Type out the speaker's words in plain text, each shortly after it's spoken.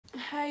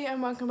Hey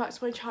and welcome back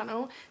to my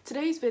channel.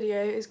 Today's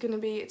video is going to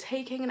be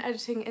taking and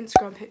editing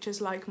Instagram pictures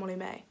like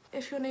Molly-mae.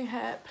 If you're new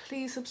here,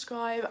 please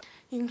subscribe.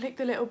 You can click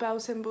the little bell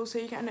symbol so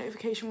you get a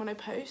notification when I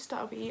post.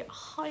 That'll be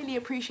highly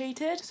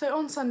appreciated. So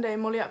on Sunday,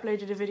 Molly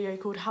uploaded a video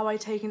called How I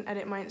Take and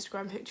Edit My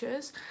Instagram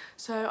Pictures.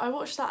 So I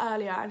watched that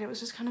earlier and it was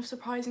just kind of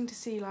surprising to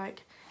see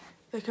like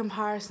the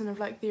comparison of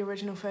like the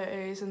original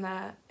photos and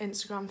their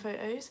Instagram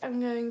photos.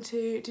 I'm going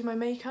to do my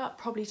makeup,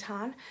 probably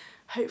tan,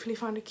 hopefully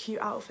find a cute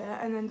outfit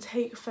and then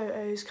take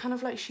photos kind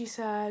of like she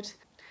said,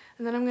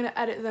 and then I'm going to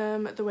edit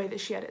them the way that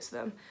she edits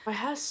them. My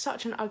hair's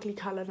such an ugly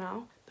colour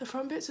now. The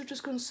front bits have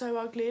just gone so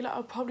ugly, like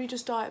I'll probably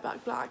just dye it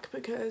back black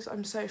because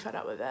I'm so fed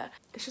up with it.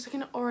 It's just like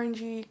an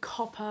orangey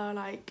copper,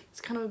 like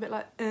it's kind of a bit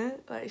like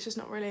it's just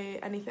not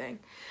really anything.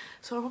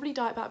 So I'll probably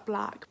dye it back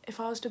black. If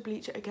I was to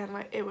bleach it again,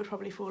 like it would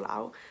probably fall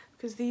out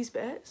because these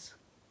bits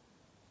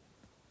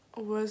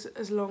was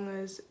as long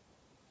as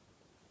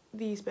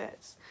these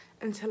bits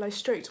until I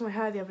stroked my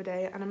hair the other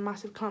day and a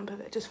massive clump of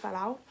it just fell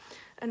out,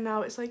 and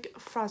now it's like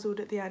frazzled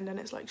at the end and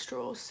it's like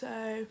straws.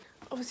 So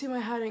obviously my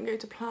hair didn't go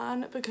to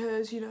plan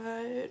because, you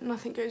know,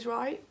 nothing goes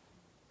right.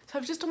 So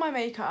I've just done my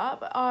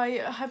makeup.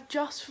 I have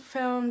just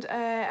filmed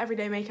a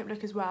everyday makeup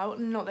look as well,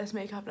 not this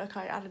makeup look,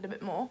 I added a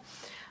bit more.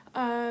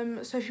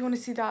 So if you want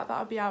to see that,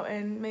 that'll be out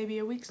in maybe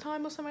a week's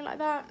time or something like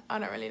that. I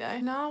don't really know.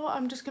 Now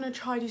I'm just going to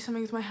try do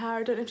something with my hair.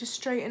 I don't know if to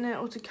straighten it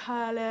or to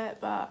curl it,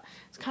 but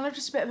it's kind of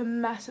just a bit of a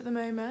mess at the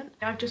moment.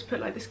 I've just put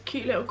like this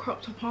cute little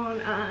crop top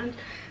on and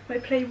my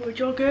Playboy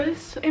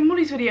joggers. In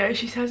Molly's video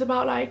she says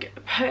about like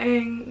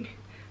putting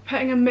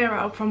a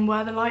mirror from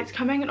where the light's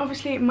coming, and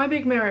obviously my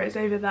big mirror is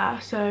over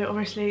there, so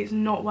obviously it's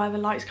not where the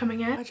light's coming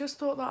in. I just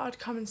thought that I'd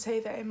come and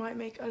say that it might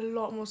make a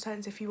lot more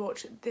sense if you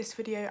watch this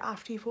video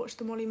after you've watched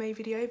the Molly-mae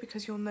video,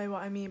 because you'll know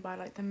what I mean by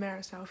like the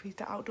mirror selfies,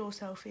 the outdoor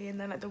selfie, and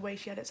then like the way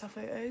she edits her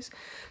photos.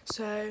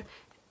 So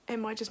it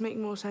might just make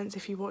more sense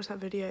if you watch that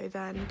video,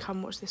 then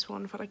come watch this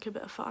one for like a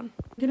bit of fun.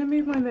 I'm gonna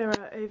move my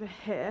mirror over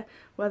here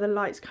where the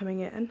light's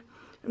coming in.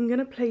 I'm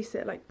gonna place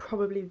it like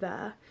probably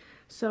there.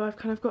 So I've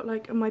kind of got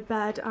like my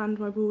bed and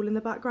my wall in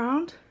the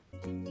background.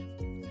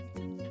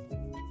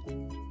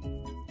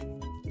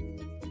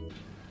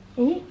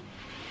 Oh,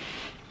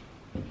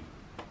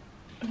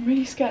 I'm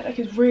really scared, like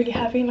it's really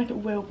heavy and like it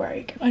will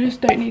break. I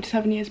just don't need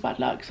 7 years bad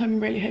luck, so I'm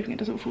really hoping it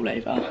doesn't fall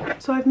over.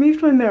 So I've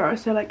moved my mirror,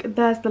 so like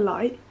there's the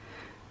light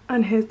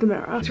and here's the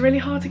mirror. It's really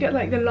hard to get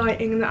like the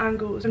lighting and the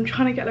angles. I'm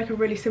trying to get like a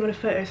really similar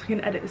photo so I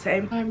can edit the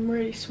same. I'm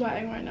really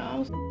sweating right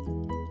now.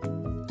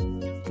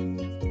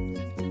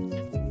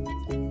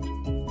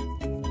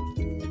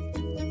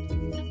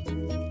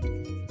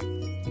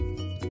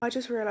 I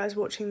just realised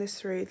watching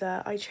this through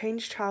that I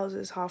changed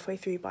trousers halfway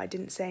through but I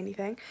didn't say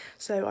anything.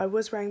 So I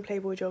was wearing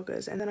Playboy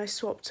joggers and then I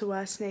swapped to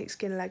wear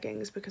snakeskin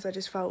leggings because I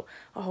just felt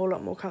a whole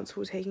lot more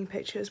comfortable taking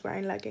pictures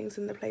wearing leggings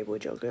than the Playboy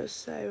joggers.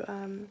 So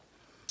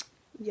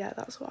yeah,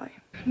 that's why.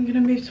 I'm gonna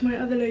move to my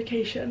other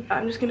location.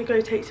 I'm just gonna go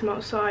take some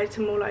outside,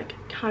 some more like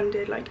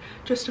candid, like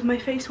just of my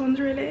face ones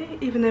really,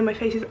 even though my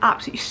face is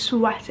absolutely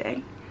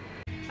sweating.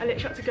 I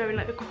literally had to go in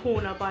like the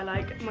corner by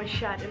like my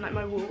shed and like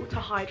my wall to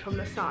hide from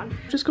the sun.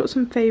 I've just got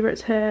some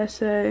favourites here,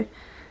 so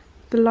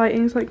the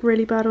lighting's like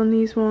really bad on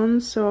these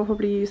ones, so I'll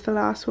probably use the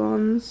last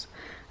ones.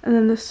 And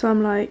then there's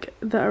some like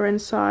that are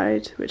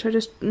inside, which I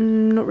just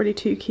not really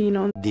too keen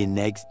on. The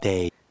next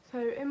day.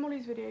 So in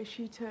Molly's video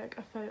she took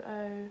a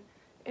photo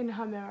in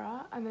her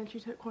mirror and then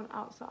she took one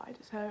outside.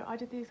 So I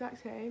did the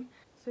exact same.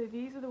 So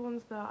these are the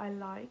ones that I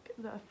like,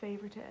 that are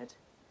favourited.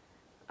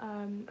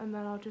 And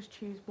then I'll just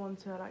choose one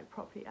to like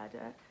properly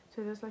edit.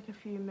 So there's like a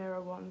few mirror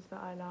ones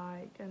that I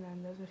like, and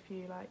then there's a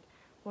few like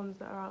ones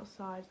that are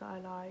outside that I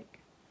like.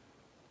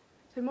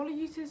 So Molly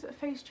uses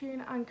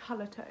Facetune and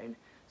colour tone.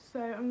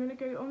 So I'm going to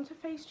go on to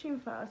Facetune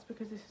first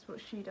because this is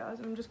what she does.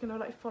 I'm just going to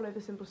like follow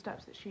the simple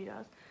steps that she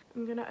does.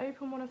 I'm going to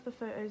open one of the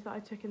photos that I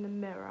took in the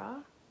mirror.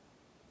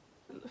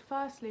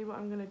 Firstly, what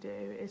I'm going to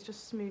do is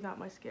just smooth out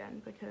my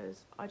skin,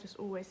 because I just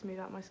always smooth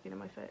out my skin in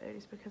my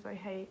photos because I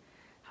hate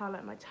how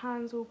like my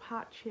tan's all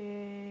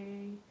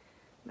patchy,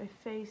 my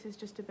face is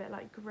just a bit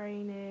like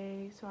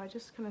grainy, so I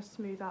just kind of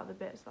smooth out the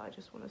bits that I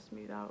just want to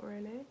smooth out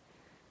really.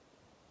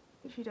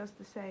 She does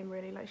the same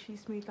really, like she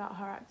smoothed out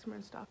her eczema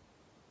and stuff,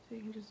 so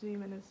you can just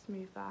zoom in and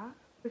smooth that.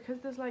 Because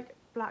there's like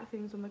black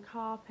things on the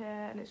carpet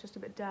and it's just a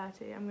bit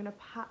dirty, I'm going to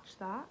patch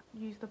that,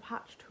 use the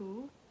patch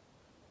tool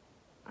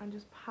and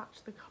just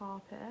patch the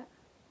carpet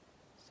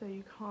so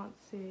you can't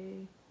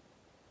see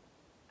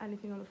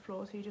anything on the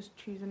floor, so you just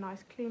choose a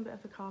nice clean bit of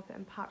the carpet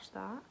and patch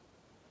that.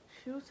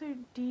 She also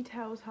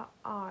details her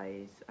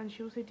eyes and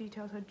she also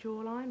details her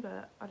jawline,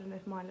 but I don't know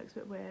if mine looks a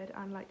bit weird,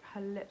 and like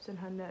her lips and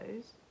her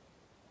nose.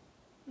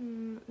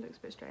 Looks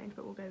a bit strange,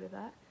 but we'll go with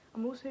that.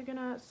 I'm also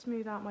gonna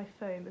smooth out my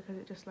phone because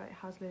it just like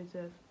has loads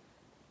of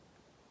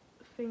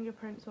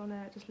fingerprints on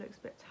it, it just looks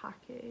a bit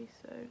tacky,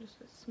 so just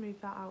smooth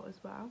that out as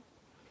well.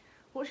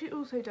 What she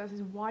also does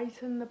is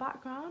whiten the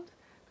background,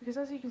 because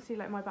as you can see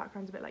like my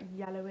background's a bit like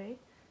yellowy.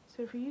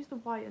 So if we use the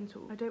whiten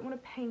tool, I don't want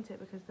to paint it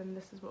because then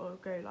this is what it'll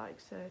go like.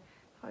 So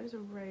if I just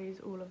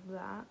erase all of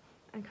that,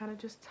 and kind of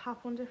just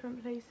tap on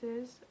different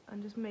places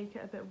and just make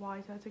it a bit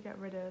whiter to get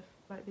rid of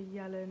like the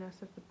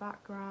yellowness of the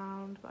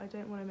background, but I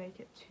don't want to make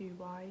it too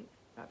white.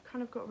 I've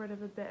kind of got rid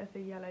of a bit of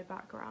the yellow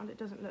background. It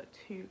doesn't look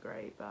too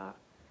great, but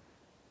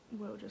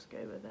we'll just go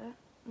with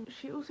it.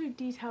 She also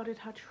detailed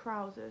her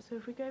trousers, so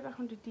if we go back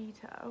onto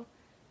detail,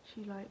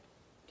 she like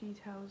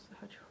details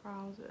her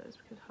trousers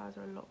because hers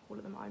are a lot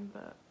cooler than mine,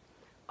 but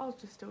I'll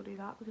just still do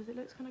that because it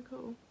looks kind of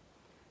cool.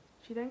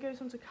 She then goes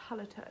on to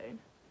colour tone.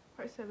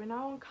 Right, so we're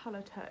now on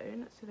colour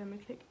tone, so then we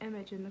click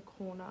image in the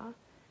corner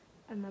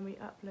and then we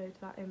upload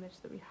that image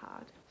that we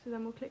had. So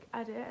then we'll click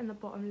edit in the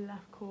bottom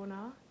left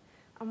corner,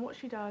 and what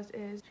she does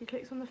is she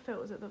clicks on the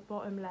filters at the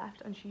bottom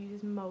left and she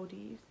uses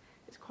moldy.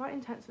 It's quite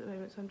intense at the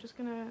moment, so I'm just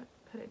going to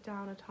put it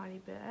down a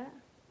tiny bit.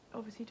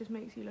 Obviously just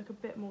makes you look a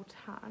bit more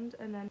tanned,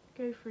 and then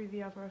go through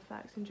the other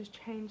effects and just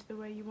change the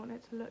way you want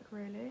it to look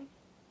really.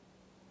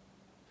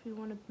 If you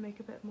want to make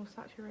a bit more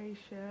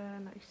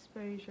saturation, like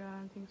exposure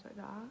and things like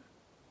that.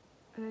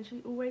 And then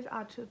she always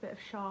adds a bit of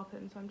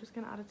sharpen, so I'm just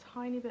going to add a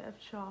tiny bit of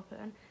sharpen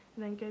and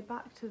then go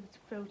back to the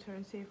filter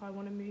and see if I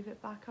want to move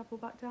it back up or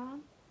back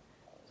down.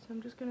 So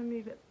I'm just going to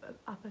move it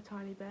up a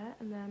tiny bit,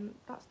 and then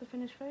that's the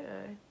finished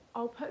photo.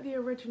 I'll put the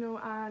original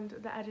and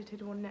the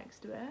edited one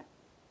next to it,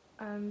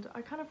 and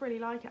I kind of really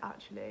like it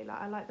actually.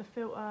 Like, I like the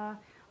filter,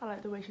 I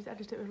like the way she's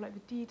edited it with like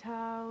the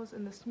details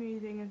and the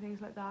smoothing and things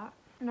like that.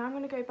 Now I'm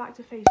going to go back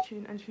to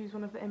Facetune and choose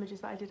one of the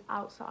images that I did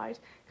outside,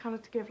 kind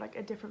of to give like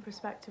a different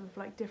perspective of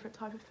like different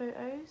type of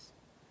photos.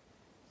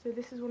 So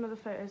this is one of the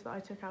photos that I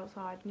took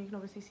outside, and you can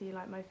obviously see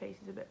like my face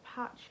is a bit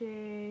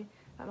patchy,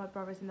 like my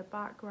brother's in the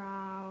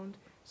background.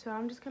 So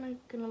I'm just gonna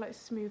like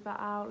smooth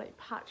that out, like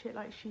patch it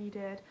like she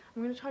did.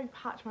 I'm gonna try and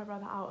patch my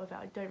brother out of it.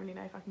 I don't really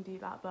know if I can do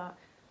that, but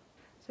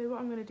so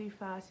what I'm gonna do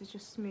first is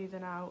just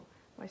smoothen out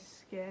my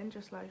skin,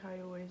 just like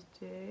I always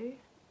do.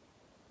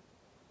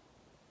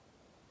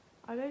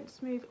 I don't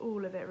smooth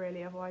all of it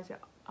really, otherwise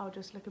I'll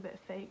just look a bit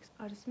fake.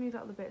 I just smooth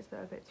out the bits that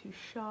are a bit too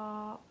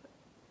sharp,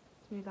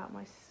 smooth out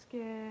my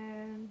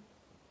skin.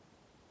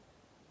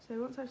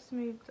 So once I've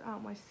smoothed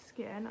out my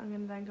skin, I'm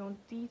going to then go on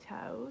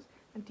details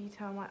and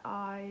detail my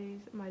eyes,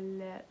 my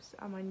lips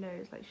and my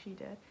nose like she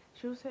did.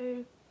 She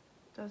also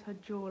does her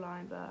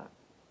jawline, but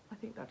I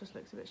think that just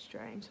looks a bit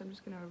strange, so I'm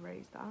just going to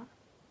erase that.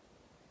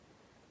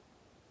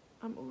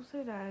 I'm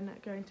also then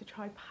going to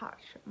try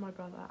patch my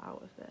brother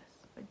out of this.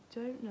 I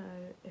don't know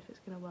if it's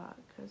going to work,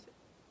 because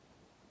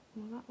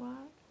will that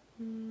work?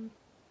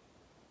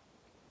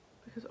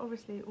 Because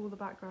obviously all the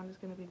background is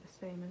going to be the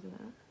same, isn't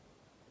it?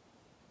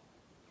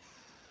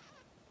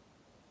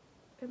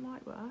 It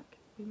might work.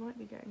 We might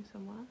be getting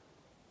somewhere.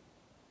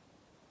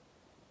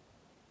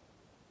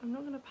 I'm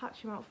not going to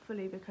patch him out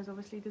fully because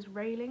obviously there's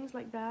railings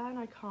like there and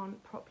I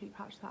can't properly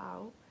patch that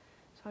out.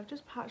 So I've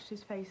just patched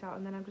his face out,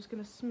 and then I'm just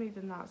going to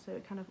smoothen that so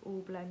it kind of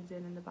all blends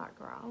in the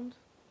background.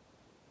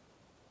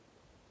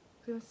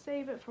 I'm going to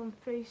save it from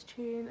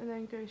Facetune and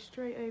then go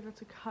straight over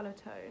to colour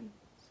tone.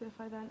 So if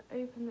I then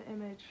open the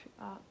image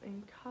up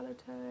in colour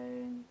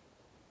tone,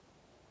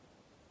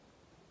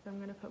 I'm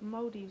going to put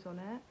moldies on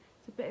it.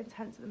 It's a bit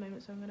intense at the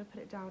moment, so I'm going to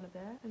put it down a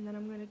bit, and then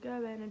I'm going to go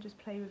in and just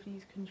play with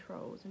these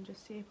controls and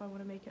just see if I want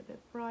to make it a bit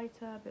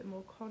brighter, a bit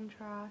more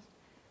contrast,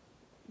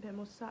 a bit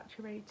more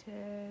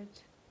saturated,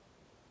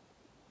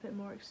 a bit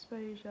more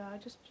exposure.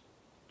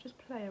 Just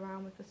play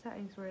around with the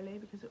settings really,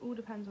 because it all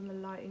depends on the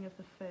lighting of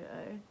the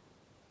photo.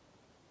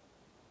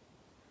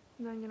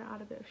 And then I'm going to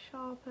add a bit of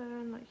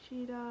sharpen like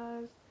she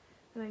does,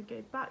 and then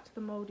go back to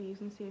the moldies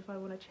and see if I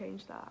want to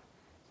change that.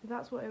 So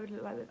that's what it would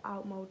look like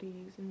without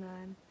moldies, and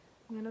then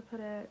I'm going to put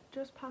it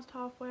just past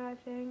halfway I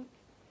think,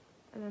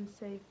 and then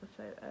save the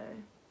photo.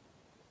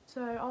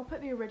 So I'll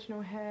put the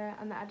original here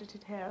and the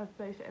edited here of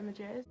both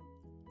images.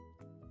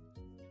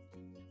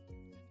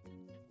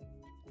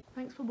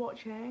 Thanks for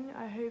watching.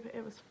 I hope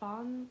it was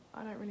fun.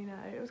 I don't really know.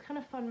 It was kind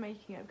of fun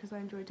making it because I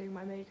enjoyed doing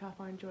my makeup.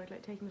 I enjoyed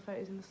like taking the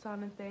photos in the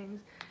sun and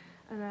things.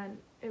 And then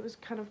it was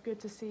kind of good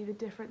to see the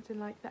difference in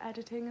like the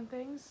editing and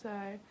things.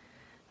 So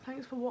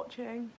thanks for watching.